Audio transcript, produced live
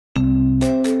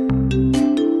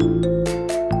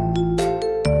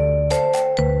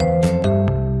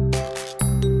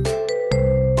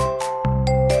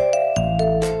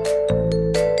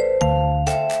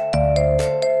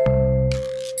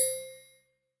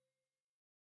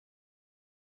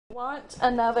Want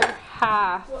another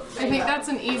half. I think that's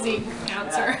an easy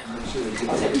answer.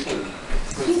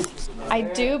 I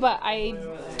do, but I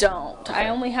don't. I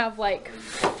only have like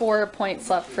 4 points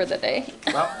left for the day.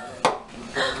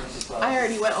 I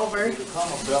already went over.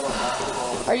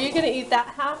 Are you gonna eat that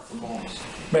half?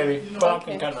 Maybe. Well, I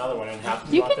can cut another one in half.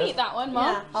 You can eat that one,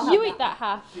 Mom. Yeah, I'll You have eat that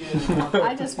half.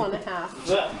 I just want a half.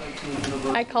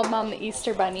 I called Mom the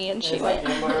Easter Bunny and she went.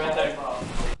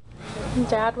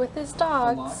 Dad with his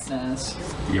dogs.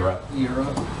 Europe. Is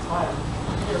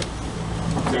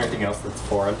there anything else that's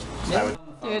foreign? Yeah.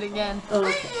 Do it again. Oh,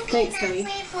 okay. Thanks, honey.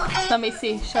 Let me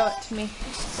see. Show it to me.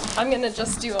 I'm gonna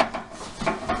just do a...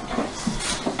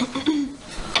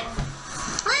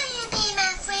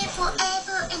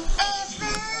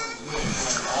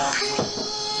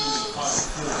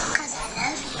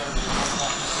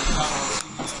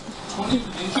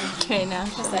 Okay, now.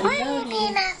 Will you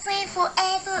be my friend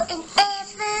forever and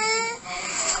ever?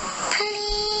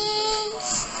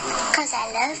 Please. Cause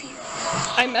I love you.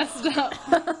 I messed up.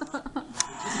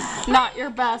 Not your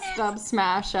best dub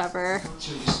smash ever.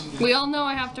 We all know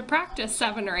I have to practice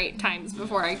 7 or 8 times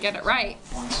before I get it right.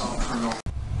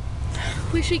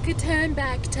 Wish we could turn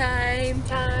back time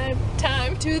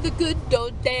to the good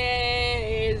old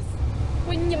days.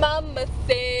 When your mama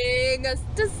sang us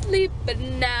to sleep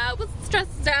and now we're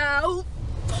stressed out.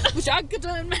 Wish I could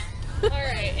turn back.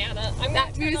 Alright, Anna. I'm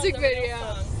That music video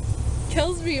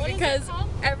kills me because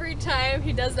every time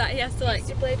he does that he has to like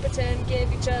play pretend,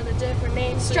 give each other different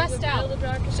names. Stressed out.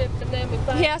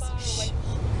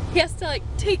 He has to like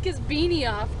take his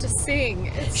beanie off to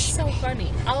sing. It's so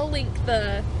funny. I'll link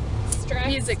the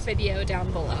music video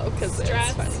down below because it's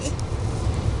funny.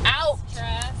 Out.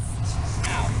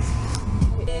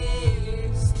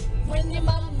 When your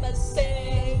mama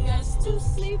sang us to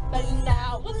sleep and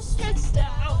now we're stressed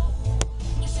out.